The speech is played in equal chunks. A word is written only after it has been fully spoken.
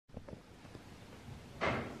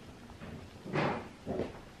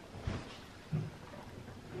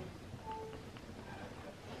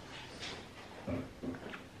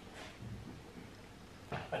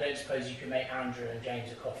don't suppose you could make Andrew and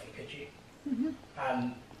James a coffee, could you? Mm-hmm.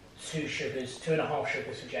 2 sugars, 2.5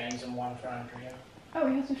 sugars for James and 1 for Andrew, yeah. Oh,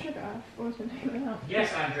 he has some sugar. I've always been thinking that.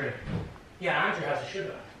 Yes, Andrew. Yeah, Andrew has a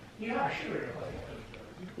sugar. You have a sugar in your coffee.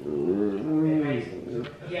 Amazing.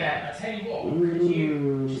 Yeah, I tell you what, could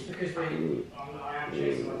you, just because I am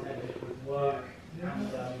chasing my head with work and,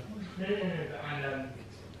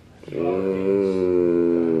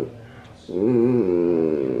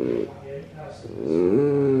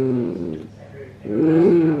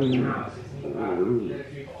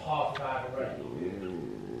 half a bag already.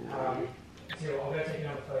 So I'll go take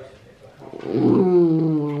another photo of it, but I can't.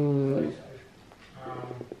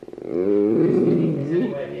 There's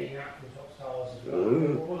anywhere near natural top stars as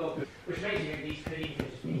well. Which makes you these could even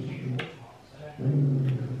just be huge watermarks. I don't know.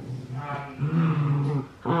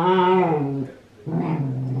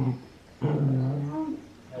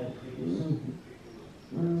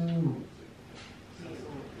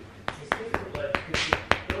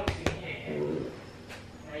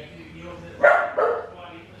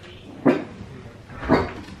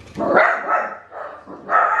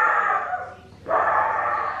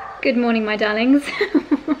 Good morning, my darlings.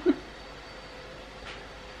 Welcome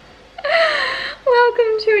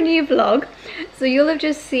to a new vlog. So you'll have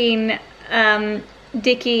just seen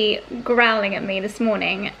Dickie growling at me this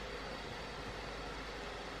morning.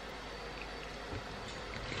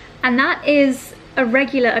 And that is a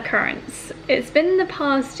regular occurrence. It's been the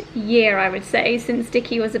past year, I would say, since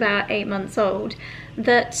Dickie was about 8 months old,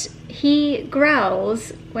 that he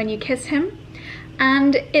growls when you kiss him.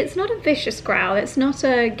 And it's not a vicious growl, it's not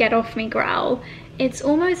a get off me growl, it's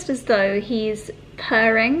almost as though he's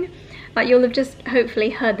purring. Like, you'll have just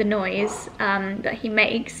hopefully heard the noise that he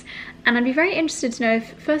makes, and I'd be very interested to know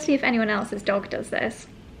if, firstly, if anyone else's dog does this,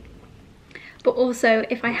 but also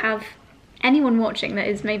if I have anyone watching that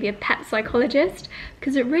is maybe a pet psychologist,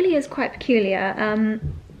 because it really is quite peculiar.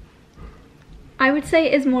 I would say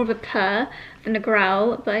it is more of a purr than a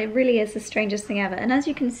growl, but it really is the strangest thing ever. And as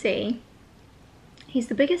you can see, he's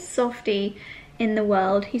the biggest softie in the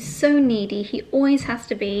world. He's so needy. He always has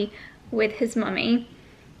to be with his mummy.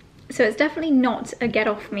 So it's definitely not a get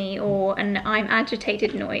off me or an I'm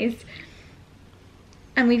agitated noise.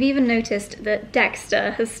 And we've even noticed that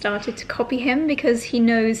Dexter has started to copy him because he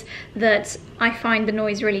knows that I find the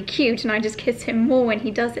noise really cute and I just kiss him more when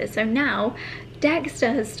he does it. So now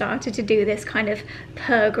Dexter has started to do this kind of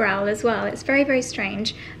purr growl as well. It's very, very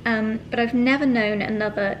strange, but I've never known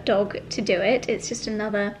another dog to do it. It's just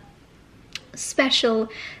another special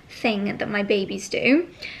thing that my babies do.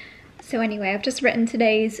 So anyway, I've just written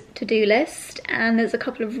today's to-do list, and there's a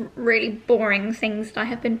couple of really boring things that I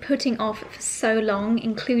have been putting off for so long,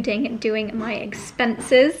 including doing my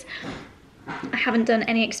expenses. I haven't done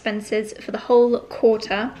any expenses for the whole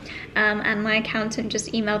quarter, and my accountant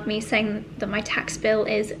just emailed me saying that my tax bill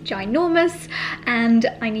is ginormous and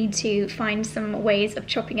I need to find some ways of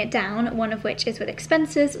chopping it down, one of which is with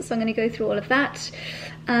expenses, so I'm going to go through all of that.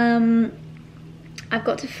 I've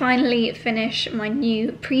got to finally finish my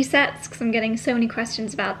new presets because I'm getting so many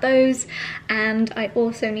questions about those, and I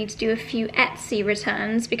also need to do a few Etsy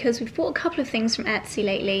returns because we've bought a couple of things from Etsy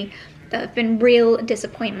ip that have been real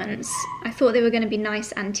disappointments. I thought they were going to be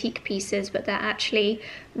nice antique pieces, but they're actually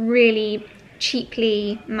really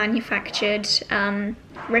cheaply manufactured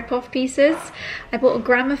rip-off pieces. I bought a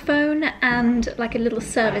gramophone and like a little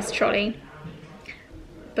service trolley,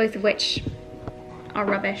 both of which are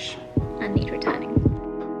rubbish and need returning.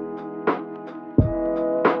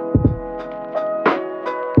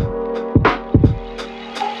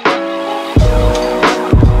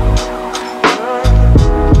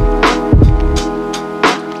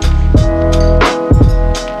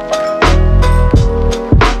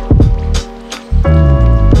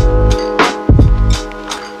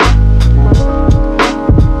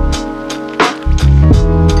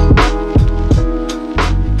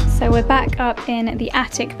 Back up in the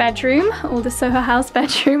attic bedroom, or the Soho House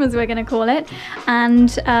bedroom as we're going to call it,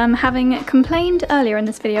 and having complained earlier in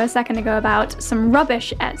this video a second ago about some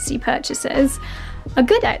rubbish Etsy purchases, a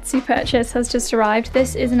good Etsy purchase has just arrived.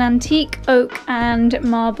 This is an antique oak and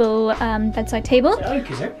marble bedside table. Is it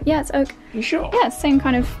oak, is it? Yeah, it's oak. You sure? Yeah, it's same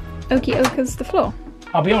kind of oaky oak as the floor.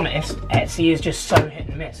 I'll be honest, Etsy is just so hit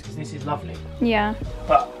and miss because this is lovely. Yeah.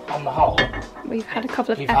 But on the whole, we've had a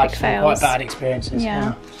couple of epic fails. Quite bad experiences.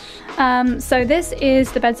 Yeah. So this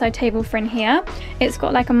is the bedside table for in here. It's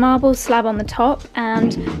got like a marble slab on the top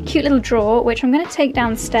and cute little drawer, which I'm going to take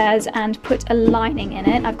downstairs and put a lining in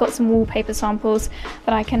it. I've got some wallpaper samples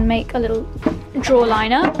that I can make a little drawer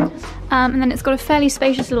liner. And then it's got a fairly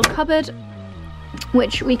spacious little cupboard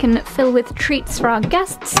which we can fill with treats for our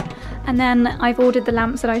guests. And then I've ordered the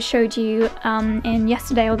lamps that I showed you in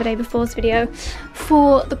yesterday or the day before's video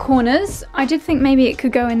for the corners. I did think maybe it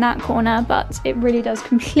could go in that corner, but it really does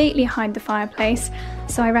completely hide the fireplace.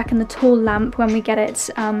 So I reckon the tall lamp, when we get it,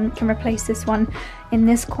 can replace this one in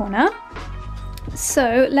this corner.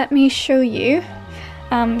 So let me show you.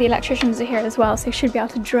 The electricians are here as well, so they should be able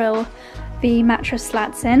to drill the mattress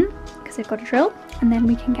slats in, because they've got a drill, and then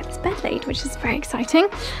we can get this bed laid, which is very exciting.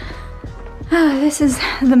 This is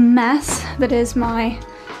the mess that is my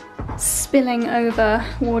spilling over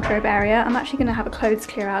wardrobe area. I'm actually going to have a clothes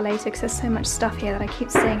clear out later because there's so much stuff here that I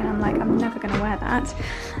keep seeing and I'm like, I'm never going to wear that.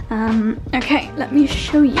 Okay, let me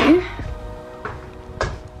show you.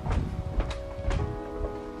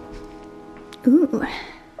 Ooh,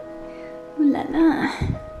 ooh la la.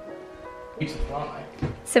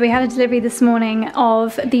 So we had a delivery this morning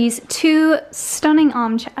of these two stunning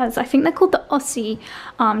armchairs. I think they're called the Aussie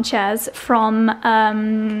armchairs from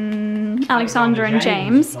Alexander and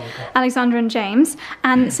James. Alexander and James.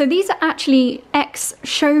 And so these are actually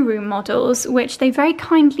ex-showroom models, which they very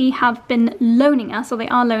kindly have been loaning us, or they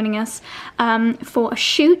are loaning us, for a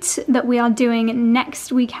shoot that we are doing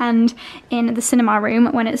next weekend in the cinema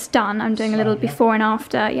room when it's done. I'm doing a little before and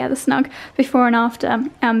after, yeah, the snug before and after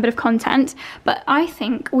bit of content. But I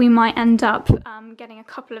think we might end up getting a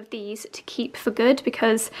couple of these to keep for good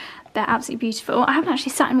because they're absolutely beautiful. I haven't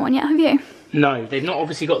actually sat in one yet, have you? No, they've not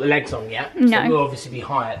obviously got the legs on yet. So no. They will obviously be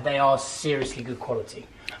higher. They are seriously good quality.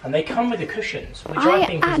 And they come with the cushions, which I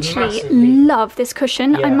think is massively... I actually love this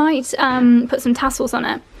cushion. Yeah. I might put some tassels on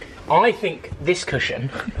it. I think this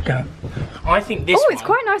cushion... I think this it's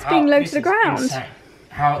quite nice being low to the ground.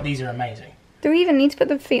 Insane. These are amazing. Do we even need to put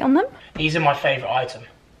the feet on them? These are my favourite item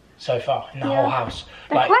so far in the whole house.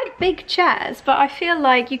 They're quite big chairs, but I feel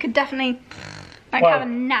like you could definitely have a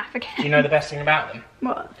nap again. Do you know the best thing about them?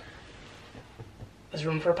 What? There's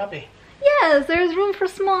room for a puppy. Yes, there is room for a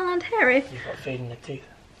small and hairy. You've got feed in the teeth.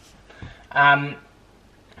 Oh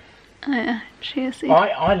yeah, cheers.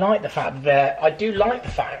 I like the fact that I do like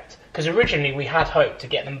the fact, because originally we had hoped to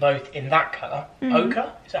get them both in that colour.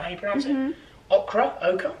 Ochre, is that how you pronounce it? Ochre?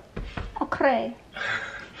 Ochre? Ochre.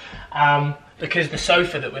 Because the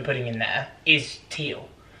sofa that we're putting in there is teal,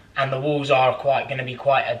 and the walls are going to be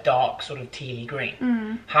quite a dark sort of tealy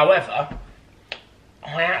green. However,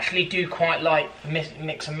 I actually do quite like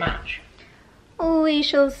mix and match. We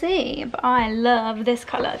shall see, but I love this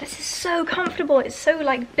colour. This is so comfortable. It's so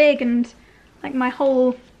like big, and like my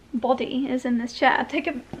whole body is in this chair. Take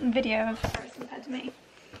a video of Paris compared to me.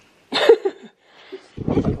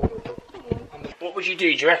 What would you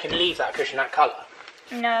do? Do you reckon leave that cushion that colour?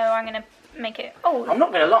 No, I'm gonna make it. Oh, I'm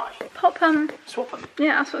not gonna lie. Pop swap them.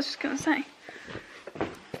 Yeah, that's what I was just gonna say.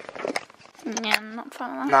 Yeah, I'm not fan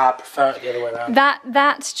of that. Nah, I prefer it the other way around.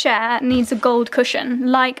 That chair needs a gold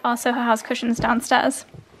cushion, like our Soho House cushions downstairs.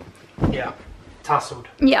 Yeah, tasseled.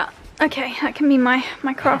 Yeah. Okay, that can be my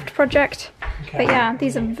craft project. Okay. But yeah,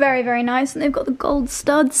 these are very, very nice, and they've got the gold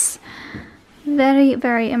studs. Very,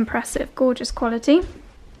 very impressive, gorgeous quality.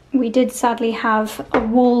 We did sadly have a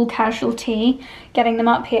wall casualty getting them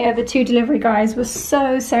up here. The two delivery guys were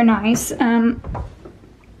so nice.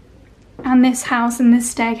 And this house and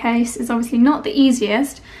this staircase is obviously not the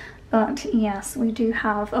easiest, but yes, we do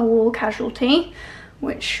have a wall casualty,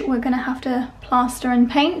 which we're gonna have to plaster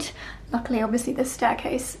and paint. Luckily, obviously this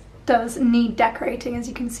staircase does need decorating, as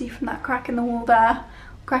you can see from that crack in the wall there,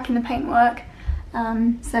 crack in the paintwork.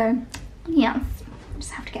 So yeah,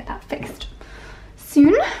 just have to get that fixed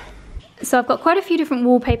soon. So I've got quite a few different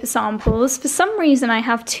wallpaper samples. For some reason I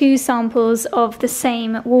have two samples of the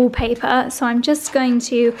same wallpaper, so I'm just going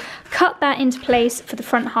to cut that into place for the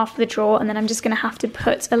front half of the drawer, and then I'm just going to have to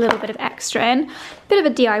put a little bit of extra in. Bit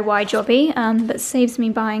of a DIY jobby, that saves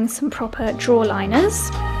me buying some proper drawer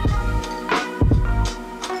liners.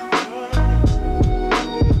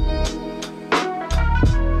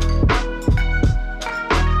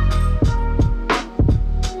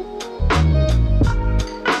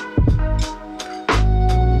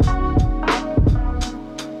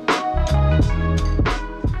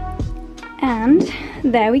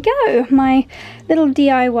 There we go, my little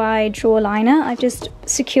DIY drawer liner. I've just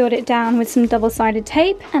secured it down with some double-sided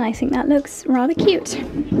tape, and I think that looks rather cute.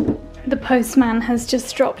 The postman has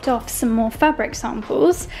just dropped off some more fabric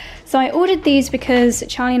samples. So I ordered these because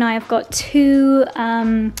Charlie and I have got two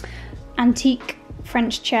antique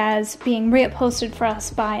French chairs being reupholstered for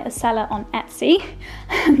us by a seller on Etsy,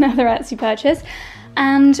 another Etsy purchase.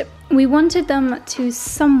 And we wanted them to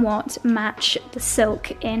somewhat match the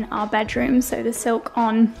silk in our bedroom, so the silk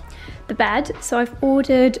on the bed. So I've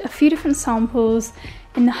ordered a few different samples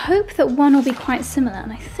in the hope that one will be quite similar.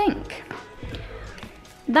 And I think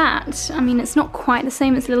that, I mean, it's not quite the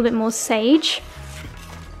same, it's a little bit more sage,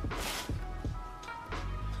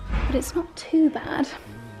 but it's not too bad.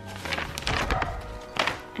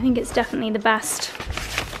 I think it's definitely the best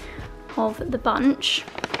of the bunch.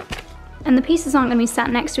 And the pieces aren't going to be sat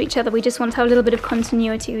next to each other, we just want to have a little bit of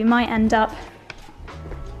continuity. We might end up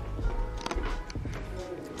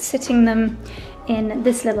sitting them in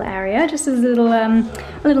this little area, just as a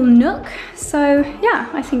little nook. So yeah,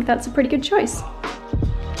 I think that's a pretty good choice.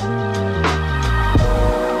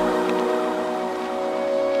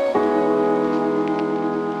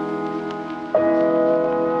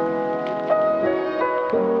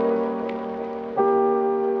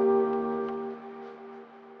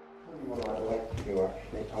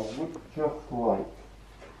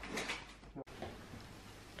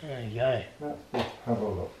 There you go. Let's just have a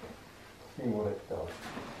look, see what it does.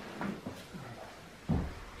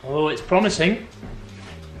 Oh, it's promising.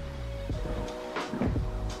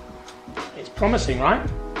 It's promising, right?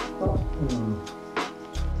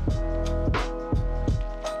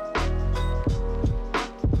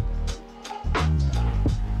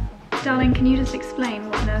 Darling, can you just explain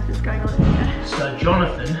what on earth is going on here? So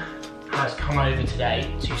Jonathan has come over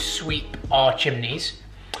today to sweep our chimneys.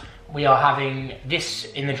 We are having this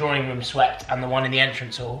in the drawing room swept and the one in the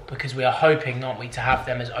entrance hall because we are hoping, aren't we, to have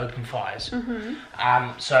them as open fires.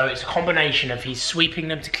 So it's a combination of he's sweeping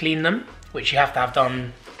them to clean them, which you have to have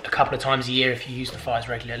done a couple of times a year if you use the fires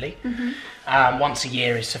regularly. Once a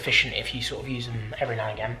year is sufficient if you sort of use them every now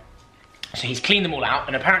and again. So he's cleaned them all out,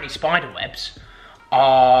 and apparently spider webs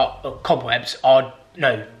are, cobwebs are,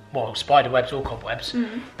 no, well, spider webs or cobwebs,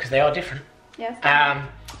 because they are different. Yes.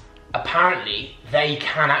 Apparently they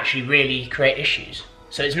can actually really create issues.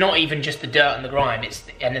 So it's not even just the dirt and the grime, it's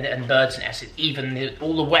and birds' nests, it's even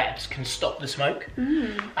all the webs can stop the smoke.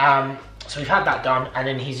 So we've had that done, and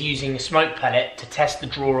then he's using a smoke pellet to test the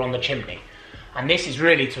drawer on the chimney. And this is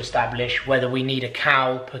really to establish whether we need a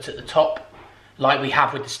cowl put at the top, like we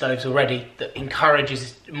have with the stoves already, that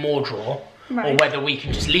encourages more draw, or whether we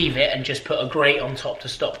can just leave it and just put a grate on top to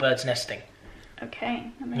stop birds nesting. Okay,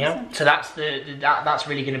 that makes sense. So that's that's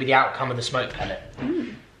really going to be the outcome of the smoke pellet.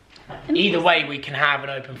 Either way, we can have an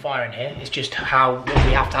open fire in here. It's just what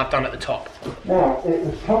we have to have done at the top. Now, it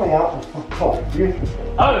was coming out of the top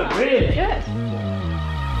beautifully. Oh, really? Good.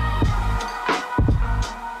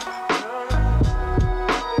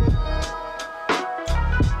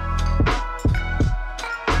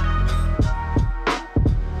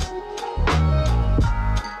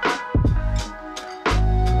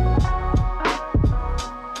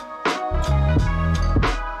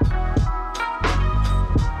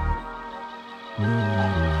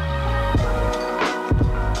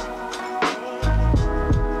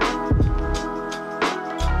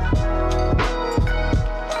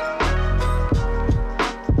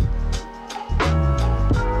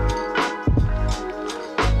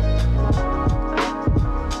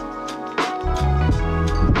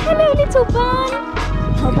 Hello, little bun.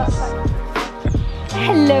 Hold that side.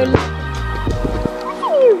 Hello.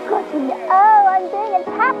 You've got me. Oh, I'm being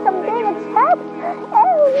attacked. I'm being attacked.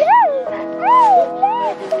 Oh no! Oh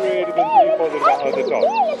no! Really been too bothered about other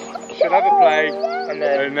dogs. Should have a play, and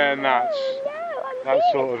then that's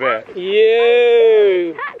sort of it.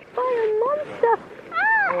 You! Attacked by a monster. Ah,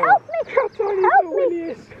 help me! Help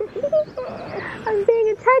me! I'm being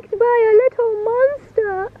attacked by a little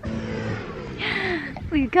monster.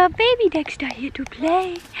 We've got baby Dexter here to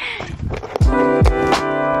play.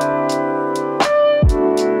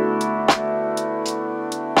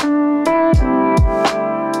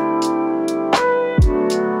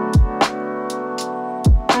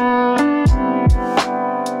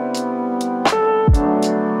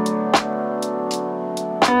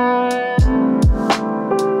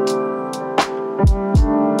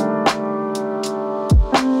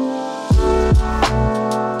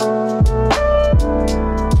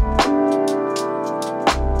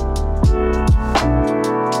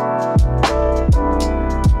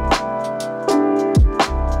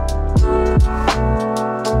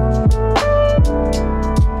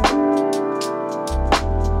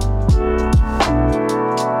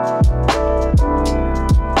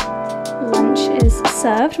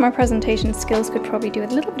 Served. My presentation skills could probably do with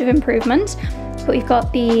a little bit of improvement, but we've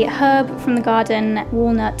got the herb from the garden,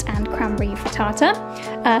 walnut and cranberry frittata,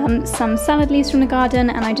 some salad leaves from the garden,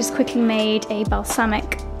 and I just quickly made a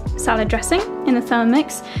balsamic salad dressing in the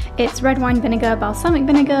Thermomix. It's red wine vinegar, balsamic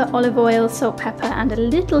vinegar, olive oil, salt, pepper and a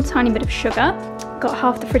little tiny bit of sugar. got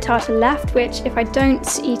half the frittata left, which if I don't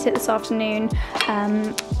eat it this afternoon,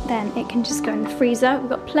 then it can just go in the freezer. We've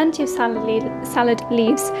got plenty of salad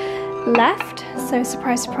leaves left, so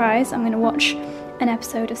surprise, surprise, I'm going to watch an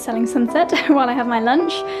episode of Selling Sunset while I have my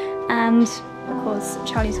lunch, and of course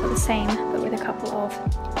Charlie's got the same, but with a couple of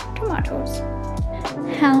tomatoes.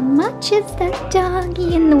 How much is that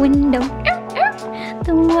doggy in the window?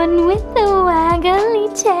 The one with the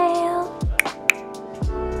waggly tail.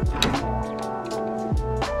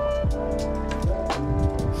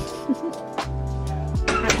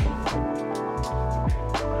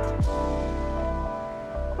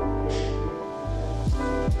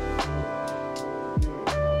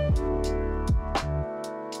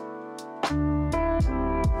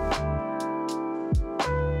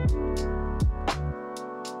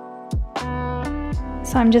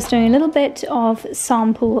 So I'm just doing a little bit of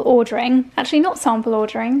sample ordering. Actually, not sample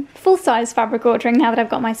ordering, full-size fabric ordering now that I've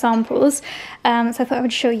got my samples. So I thought I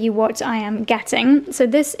would show you what I am getting. So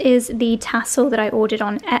this is the tassel that I ordered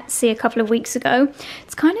on Etsy a couple of weeks ago.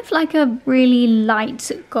 It's kind of like a really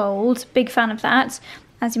light gold, big fan of that.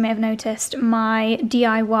 As you may have noticed, my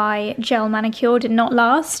DIY gel manicure did not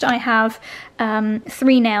last. I have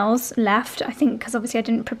 3 nails left, I think, because obviously I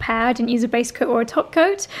didn't prepare, I didn't use a base coat or a top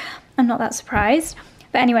coat. I'm not that surprised.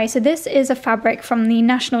 But anyway, so this is a fabric from the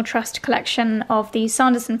National Trust collection of the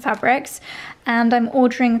Sanderson fabrics, and I'm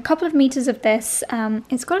ordering a couple of meters of this.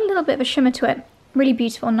 It's got a little bit of a shimmer to it, really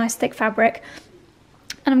beautiful, nice thick fabric.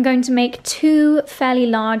 And I'm going to make 2 fairly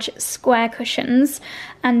large square cushions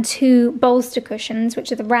and 2 bolster cushions,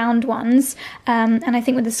 which are the round ones. And I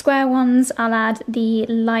think with the square ones, I'll add the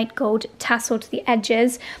light gold tassel to the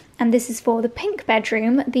edges. And this is for the pink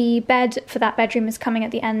bedroom. The bed for that bedroom is coming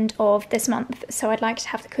at the end of this month, so I'd like to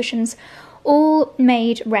have the cushions all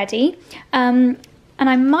made ready. And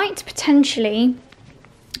I might potentially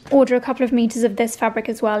order a couple of meters of this fabric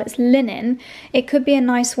as well. It's linen. It could be a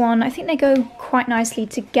nice one. I think they go quite nicely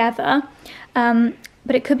together.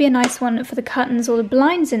 But it could be a nice one for the curtains or the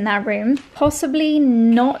blinds in that room. Possibly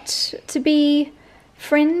not to be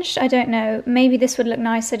fringed, I don't know. Maybe this would look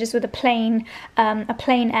nicer just with a plain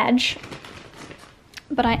edge.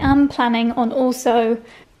 But I am planning on also,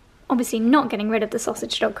 obviously not getting rid of the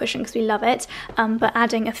sausage dog cushion because we love it, but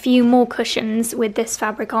adding a few more cushions with this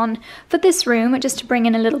fabric on for this room, just to bring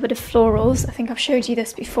in a little bit of florals. I think I've showed you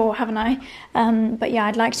this before, haven't I? But yeah,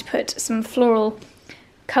 I'd like to put some floral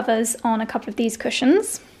covers on a couple of these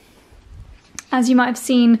cushions. As you might have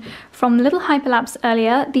seen from the little hyperlapse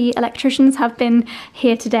earlier, the electricians have been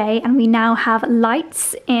here today and we now have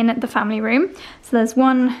lights in the family room. So there's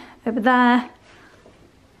 1 over there,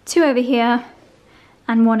 2 over here,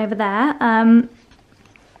 and 1 over there.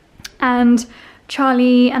 And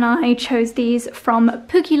Charlie and I chose these from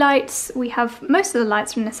Pookie Lights. We have most of the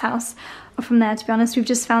lights from this house are from there, to be honest. We've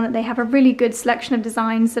just found that they have a really good selection of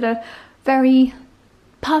designs that are very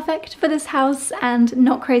perfect for this house and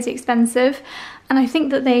not crazy expensive, and I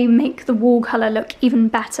think that they make the wall colour look even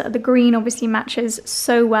better. The green obviously matches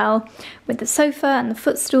so well with the sofa and the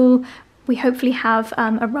footstool. We hopefully have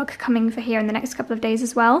a rug coming for here in the next couple of days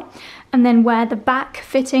as well, and then where the back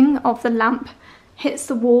fitting of the lamp hits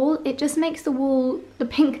the wall, it just makes the wall, the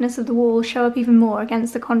pinkness of the wall, show up even more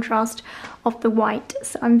against the contrast of the white.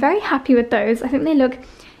 So I'm very happy with those. I think they look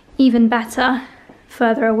even better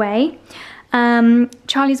further away.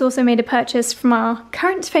 Charlie's also made a purchase from our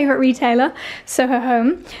current favourite retailer, Soho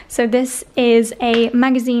Home. So this is a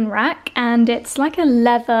magazine rack, and it's like a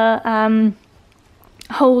leather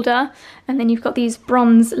holder, and then you've got these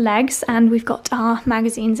bronze legs, and we've got our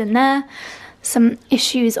magazines in there. Some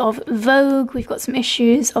issues of Vogue, we've got some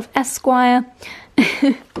issues of Esquire,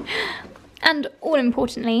 and all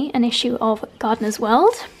importantly, an issue of Gardener's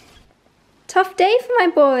World. Tough day for my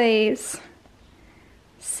boys.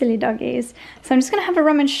 Silly doggies. So I'm just going to have a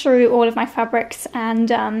rummage through all of my fabrics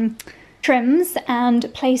and trims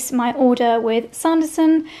and place my order with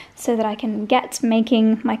Sanderson so that I can get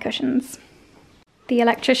making my cushions. The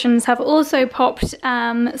electricians have also popped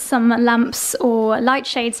some lamps or light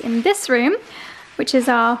shades in this room, which is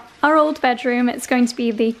our old bedroom. It's going to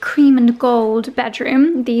be the cream and gold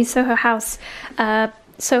bedroom. The Soho House,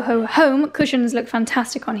 Soho Home cushions look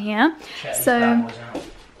fantastic on here. So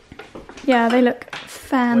yeah, they look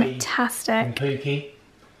fantastic. And Pookie.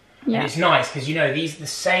 Yeah. And it's nice because, you know, these are the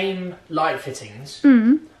same light fittings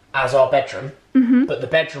as our bedroom, but the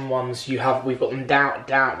bedroom ones we've got them down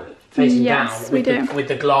facing down with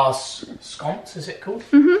the glass sconce, is it called?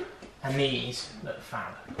 And these look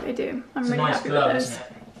fab. They do. I'm it's really a nice happy glow, with those. isn't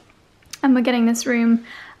it? And we're getting this room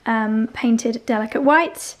painted delicate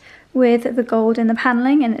white with the gold in the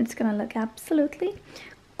panelling, and it's going to look absolutely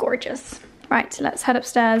gorgeous. Right, let's head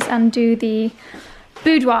upstairs and do the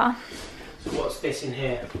boudoir. So what's this in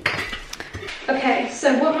here? Okay,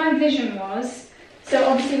 so what my vision was, so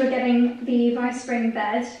obviously we're getting the vice spring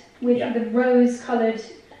bed with the rose-coloured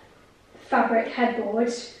fabric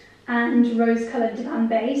headboard and rose-coloured divan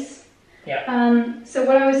base. Yeah. So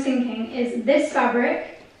what I was thinking is this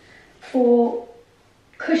fabric for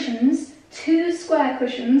cushions, 2 square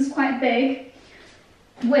cushions, quite big,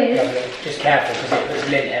 with... Just careful because it puts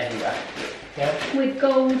lint everywhere. Yeah. With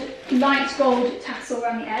gold, light gold tassel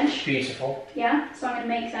around the edge. Beautiful. Yeah, so I'm going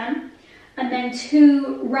to make them. And then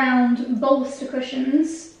 2 round bolster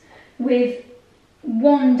cushions with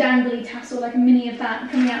 1 dangly tassel, like a mini of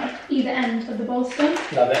that, coming out of either end of the bolster.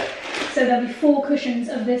 Love it. So there'll be 4 cushions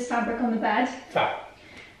of this fabric on the bed. Fab.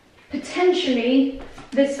 Potentially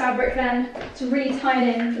this fabric then to really tie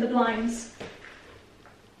it in for the blinds.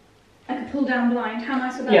 Like a pull down blind. How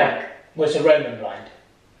nice would that look? Well, it's a Roman blind.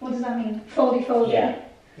 What does that mean? Foldy foldy? Yeah.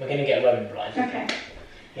 We're going to get a Roman blind. Okay.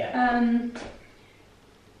 Yeah.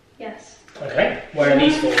 Yes. Okay. Where are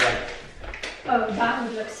these for then? Oh, that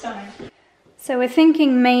would look stunning. So we're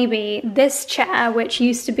thinking maybe this chair, which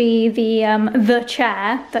used to be the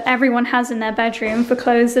chair that everyone has in their bedroom for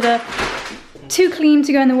clothes that are too clean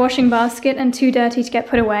to go in the washing basket and too dirty to get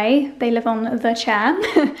put away. They live on the chair.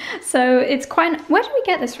 So it's quite... Where did we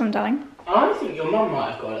get this from, darling? I think your mum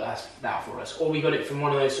might have got that for us. Or we got it from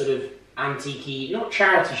one of those sort of antique-y, not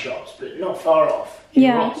charity shops, but not far off.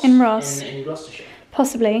 In Ross. In Gloucestershire.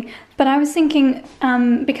 Possibly, but I was thinking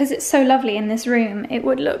because it's so lovely in this room, it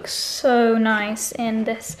would look so nice in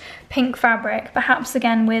this pink fabric, perhaps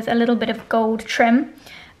again with a little bit of gold trim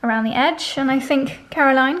around the edge, and I think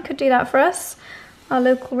Caroline could do that for us, our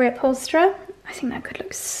local reupholsterer. I think that could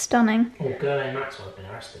look stunning. Oh, Ghislaine Maxwell has been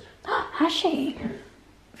arrested. Has she?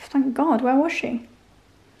 Thank God, where was she? I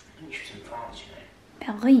think she was in France, you know.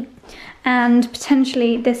 Paris. And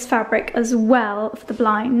potentially this fabric as well for the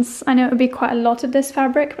blinds. I know it would be quite a lot of this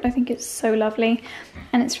fabric, but I think it's so lovely.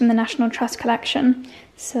 And it's from the National Trust collection.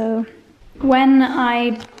 So when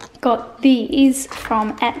I got these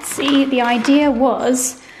from Etsy, the idea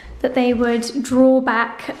was that they would draw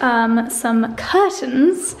back some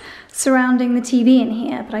curtains surrounding the TV in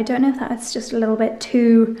here. But I don't know if that's just a little bit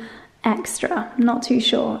too extra. I'm not too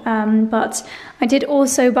sure. But I did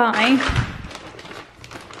also buy...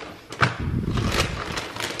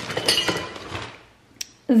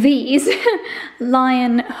 these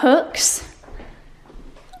lion hooks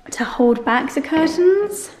to hold back the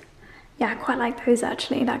curtains. Yeah, I quite like those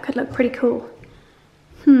actually. That could look pretty cool.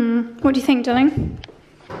 What do you think, darling?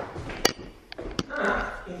 You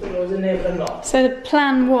think it was in there but not? So the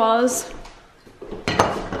plan was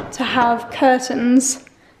to have curtains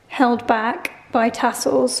held back by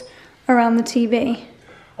tassels around the TV.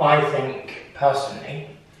 I think, personally,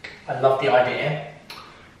 I love the idea.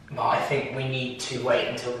 But I think we need to wait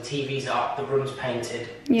until the TV's up, the room's painted.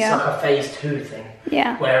 Yeah. It's like a phase 2 thing.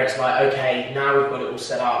 Yeah. Where it's like, okay, now we've got it all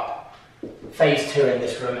set up. Phase 2 in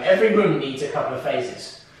this room. Every room needs a couple of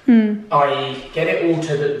phases. I.e., get it all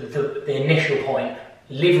to the initial point,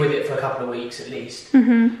 live with it for a couple of weeks at least,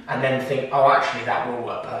 and then think, oh, actually, that will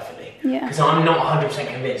work perfectly. Yeah. Because I'm not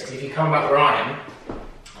 100% convinced. Because if you come back where I am,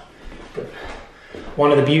 one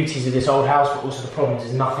of the beauties of this old house, but also the problems,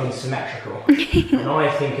 is nothing's symmetrical. And I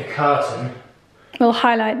think a curtain will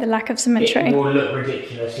highlight the lack of symmetry. It will look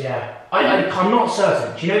ridiculous, yeah. I'm not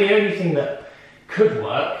certain. Do you know the only thing that could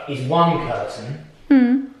work is one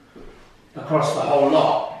curtain across the whole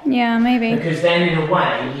lot? Yeah, maybe. Because then, in a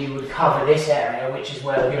way, you would cover this area, which is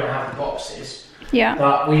where we're going to have the boxes. Yeah.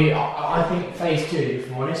 But I think phase 2,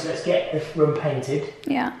 if I'm honest, let's get this room painted.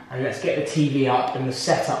 Yeah. And let's get the TV up and the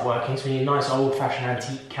setup working. So we need a nice old-fashioned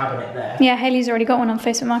antique cabinet there. Yeah, Hayley's already got one on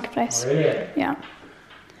Facebook Marketplace. Oh, really? Yeah.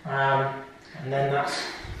 And then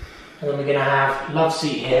we're going to have love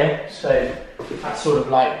seat here. So that's sort of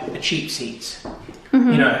like the cheap seats. You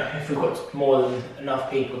know, if we've got more than enough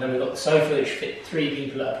people, then we've got the sofa which fit 3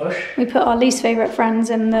 people at a push. We put our least favourite friends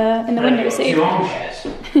in the window seat. 2 armchairs.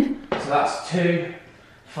 So that's 2,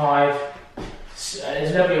 5.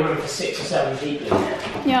 There's going to be a room for 6 or 7 people in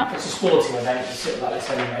there. Yeah. It's a sporting event. You sit like this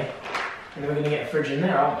anyway. And then we're going to get a fridge in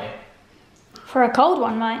there, aren't we? For a cold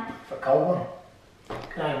one, mate. For a cold one.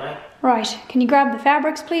 Okay, mate. Right. Can you grab the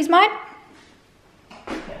fabrics, please, mate?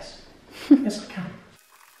 Yes. Yes, I can.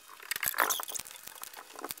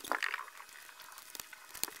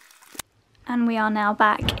 And we are now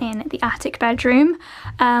back in the attic bedroom.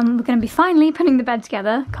 We're going to be finally putting the bed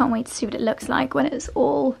together. Can't wait to see what it looks like when it's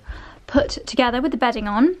all put together with the bedding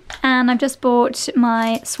on. And I've just bought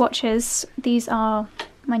my swatches. These are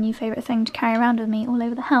my new favourite thing to carry around with me all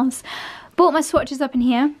over the house. brought my swatches up in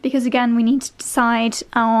here because again we need to decide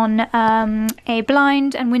on a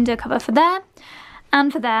blind and window cover for there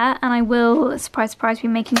and for there, and I will, surprise surprise, be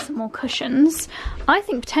making some more cushions. I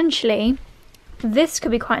think potentially this could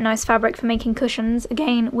be quite a nice fabric for making cushions,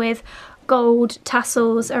 again with gold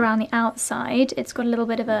tassels around the outside. It's got a little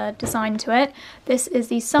bit of a design to it. This is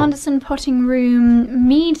the Sanderson Potting Room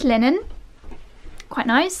Mead linen. Quite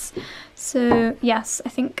nice. So yes, I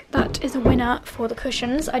think that is a winner for the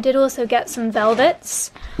cushions. I did also get some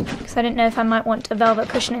velvets because I didn't know if I might want a velvet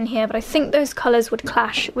cushion in here, but I think those colours would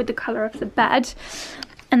clash with the colour of the bed.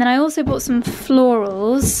 And then I also bought some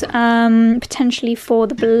florals, potentially for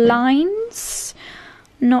the blinds.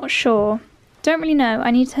 Not sure. Don't really know.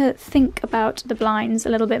 I need to think about the blinds a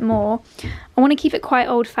little bit more. I want to keep it quite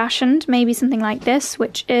old-fashioned, maybe something like this,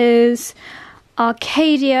 which is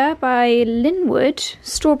Arcadia by Linwood,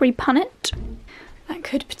 Strawberry Punnet. That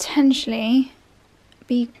could potentially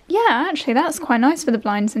be... yeah, actually that's quite nice for the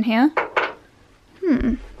blinds in here.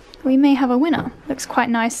 We may have a winner. Looks quite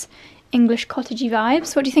nice, English cottagey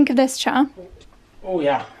vibes. What do you think of this, Char? Oh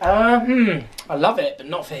yeah, I love it, but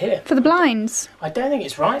not for here. For the blinds? I don't think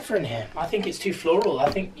it's right for in here. I think it's too floral. I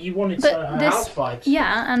think you wanted Soho House vibes.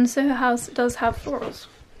 Yeah, and Soho House does have florals.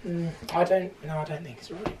 I don't think it's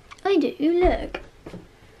right. I do, look.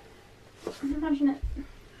 Imagine it.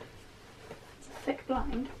 It's a thick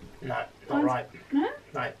blind. No, not right. No?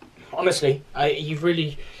 No. Honestly, you've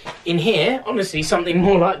really, in here, honestly, something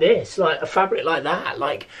more like this, like a fabric like that,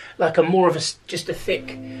 like a more of a, just a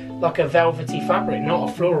thick, like a velvety fabric, not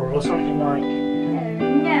a floral or something like.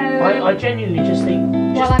 No. I genuinely just think.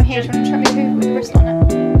 While I'm here, do you want to try me with the wrist on it?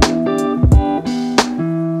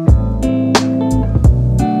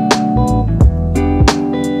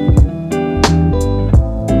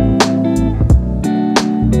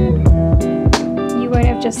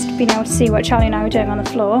 Just being able to see what Charlie and I were doing on the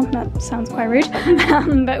floor. That sounds quite rude.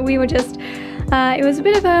 But we were just, it was a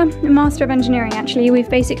bit of a master of engineering actually. We've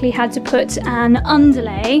basically had to put an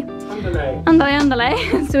underlay.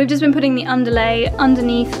 So we've just been putting the underlay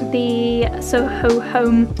underneath the Soho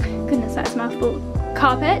Home, goodness that's a mouthful,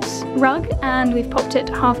 carpet rug, and we've popped it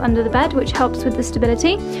half under the bed, which helps with the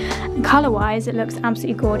stability. And colour wise it looks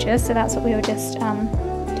absolutely gorgeous, so that's what we were just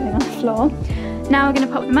doing on the floor. Now we're going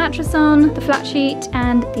to pop the mattress on, the flat sheet,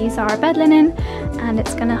 and these are our bed linen, and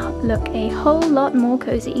it's going to look a whole lot more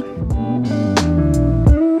cozy.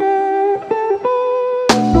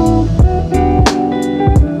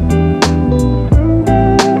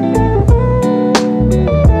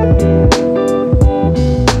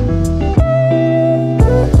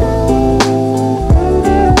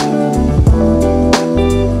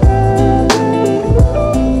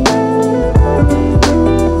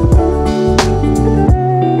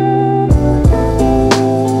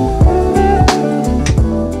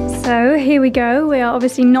 Here we go. We are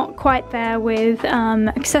obviously not quite there with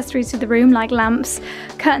accessories to the room like lamps,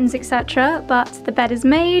 curtains, etc. But the bed is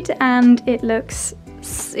made and it looks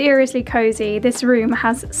seriously cozy. This room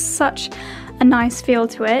has such a nice feel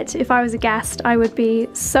to it. If I was a guest, I would be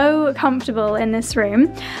so comfortable in this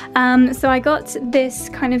room. So I got this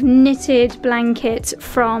kind of knitted blanket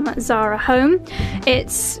from Zara Home.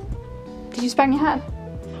 It's... Did you just bang your head?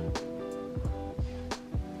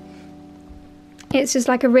 It's just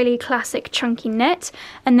like a really classic chunky knit.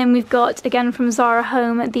 And then we've got, again from Zara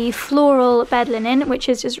Home, the floral bed linen, which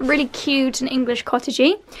is just really cute and English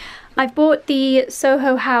cottagey. I've bought the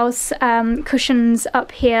Soho House cushions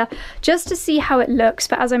up here just to see how it looks,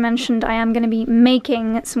 but as I mentioned, I am going to be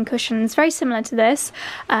making some cushions very similar to this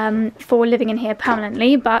for living in here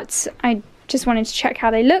permanently, but I just wanted to check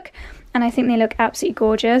how they look. And I think they look absolutely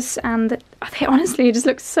gorgeous, and they honestly just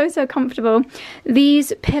look so comfortable.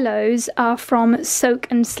 These pillows are from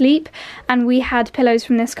Soak and Sleep, and we had pillows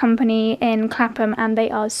from this company in Clapham, and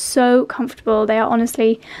they are so comfortable. They are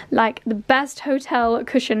honestly like the best hotel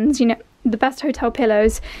cushions, you know, the best hotel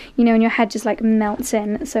pillows, you know, and your head just like melts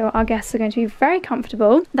in. So our guests are going to be very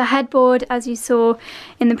comfortable. The headboard, as you saw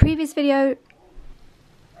in the previous video,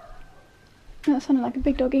 that sounded like a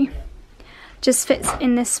big doggy, just fits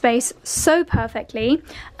in this space so perfectly.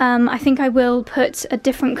 I think I will put a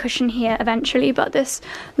different cushion here eventually, but this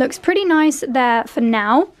looks pretty nice there for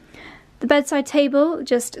now. The bedside table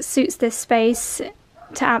just suits this space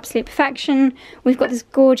to absolute perfection. We've got this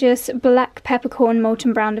gorgeous black peppercorn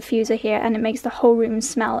molten brown diffuser here, and it makes the whole room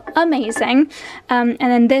smell amazing. And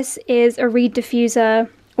then this is a reed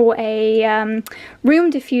diffuser, or a room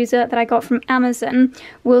diffuser that I got from Amazon.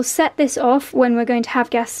 We'll set this off when we're going to have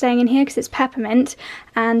guests staying in here because it's peppermint,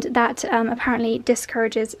 and that apparently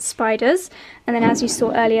discourages spiders. And then as you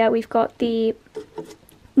saw earlier, we've got the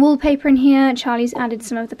wallpaper in here. Charlie's added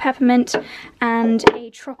some of the peppermint and a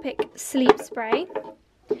tropic sleep spray,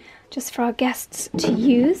 just for our guests to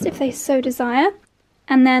use if they so desire.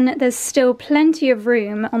 And then there's still plenty of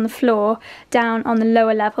room on the floor down on the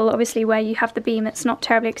lower level, obviously where you have the beam it's not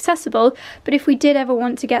terribly accessible, but if we did ever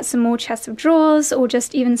want to get some more chests of drawers or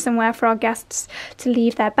just even somewhere for our guests to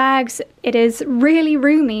leave their bags, it is really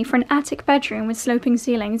roomy for an attic bedroom with sloping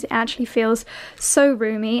ceilings. It actually feels so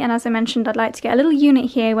roomy, and as I mentioned, I'd like to get a little unit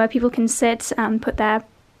here where people can sit and put their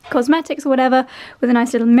cosmetics or whatever with a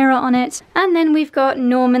nice little mirror on it. And then we've got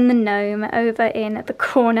Norman the gnome over in the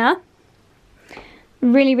corner.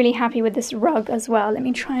 Really, really happy with this rug as well. Let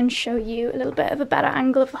me try and show you a little bit of a better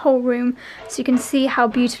angle of the whole room so you can see how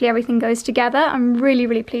beautifully everything goes together. I'm really,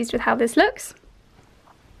 really pleased with how this looks.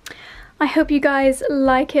 I hope you guys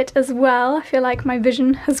like it as well. I feel like my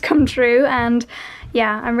vision has come true, and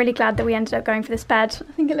yeah, I'm really glad that we ended up going for this bed.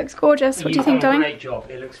 I think it looks gorgeous. What do you think, darling? Great job.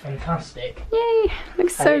 It looks fantastic. Yay!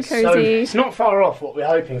 Looks so cozy. It's not far off what we're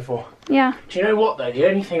hoping for. Yeah. Do you know what though? The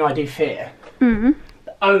only thing I do fear, the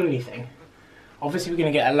only thing, obviously we're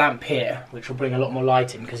going to get a lamp here, which will bring a lot more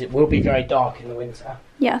light in because it will be very dark in the winter.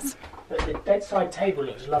 Yes. But the bedside table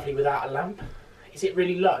looks lovely without a lamp. Is it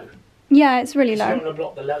really low? Yeah, it's really It's low. not going to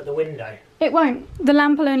block the window. It won't. The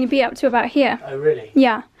lamp will only be up to about here. Oh really?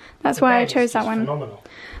 Yeah, that's The why I bed is chose that just one. Phenomenal.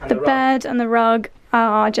 And The rug. bed and the rug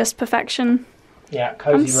are just perfection. Yeah, I'm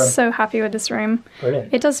cozy room. so happy with this room.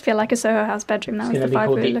 Brilliant. It does feel like a Soho House bedroom. That It's was going the to be vibe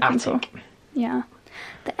called we were the looking attic. for. Yeah,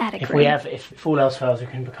 the attic If room. we have, if all else fails, we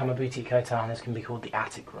can become a boutique hotel, and this can be called the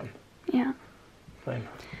attic room. Yeah. Boom.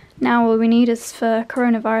 Now all we need is for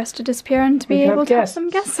coronavirus to disappear and to be able to have some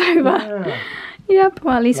guests over. Yeah. Yep.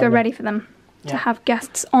 Well, at least we're Lovely. ready for them to Yeah. have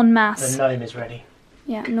guests en masse. The gnome is ready.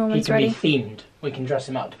 Yeah, He Norman's can ready. be themed. We can dress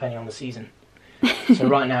him up depending on the season. So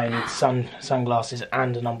right now he needs sunglasses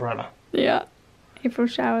and an umbrella. Yeah. April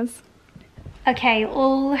showers. Okay,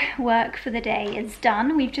 all work for the day is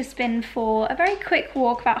done. We've just been for a very quick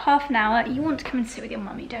walk, about half an hour. You want to come and sit with your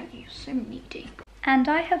mummy, don't you? So needy. And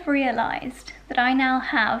I have realised that I now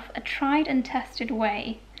have a tried and tested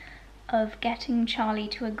way of getting Charlie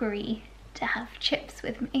to agree to have chips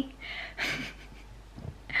with me.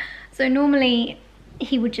 So normally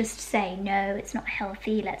he would just say, no, it's not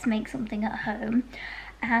healthy, let's make something at home.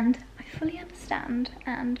 And I fully understand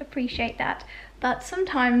and appreciate that. But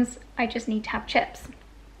sometimes I just need to have chips.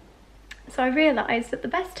 So I realised that the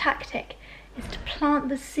best tactic is to plant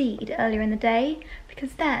the seed earlier in the day,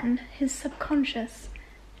 because then his subconscious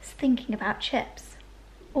is thinking about chips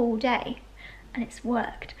all day, and it's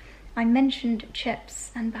worked. I mentioned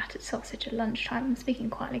chips and battered sausage at lunchtime. I'm speaking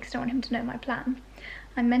quietly because I don't want him to know my plan.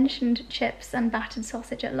 I mentioned chips and battered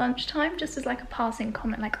sausage at lunchtime just as like a passing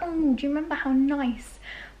comment, like, oh, do you remember how nice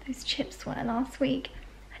those chips were last week?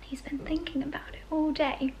 And he's been thinking about it all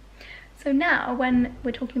day. So now when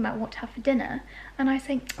we're talking about what to have for dinner, and I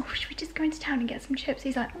say, oh, should we just go into town and get some chips?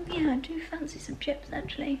 He's like, oh yeah, I do fancy some chips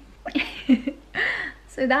actually.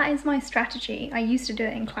 So that is my strategy. I used to do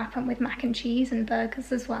it in Clapham with mac and cheese and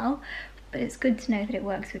burgers as well, but it's good to know that it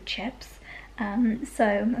works with chips. So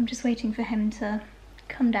I'm just waiting for him to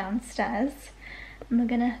come downstairs and we're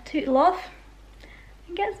gonna tootle off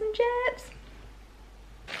and get some chips.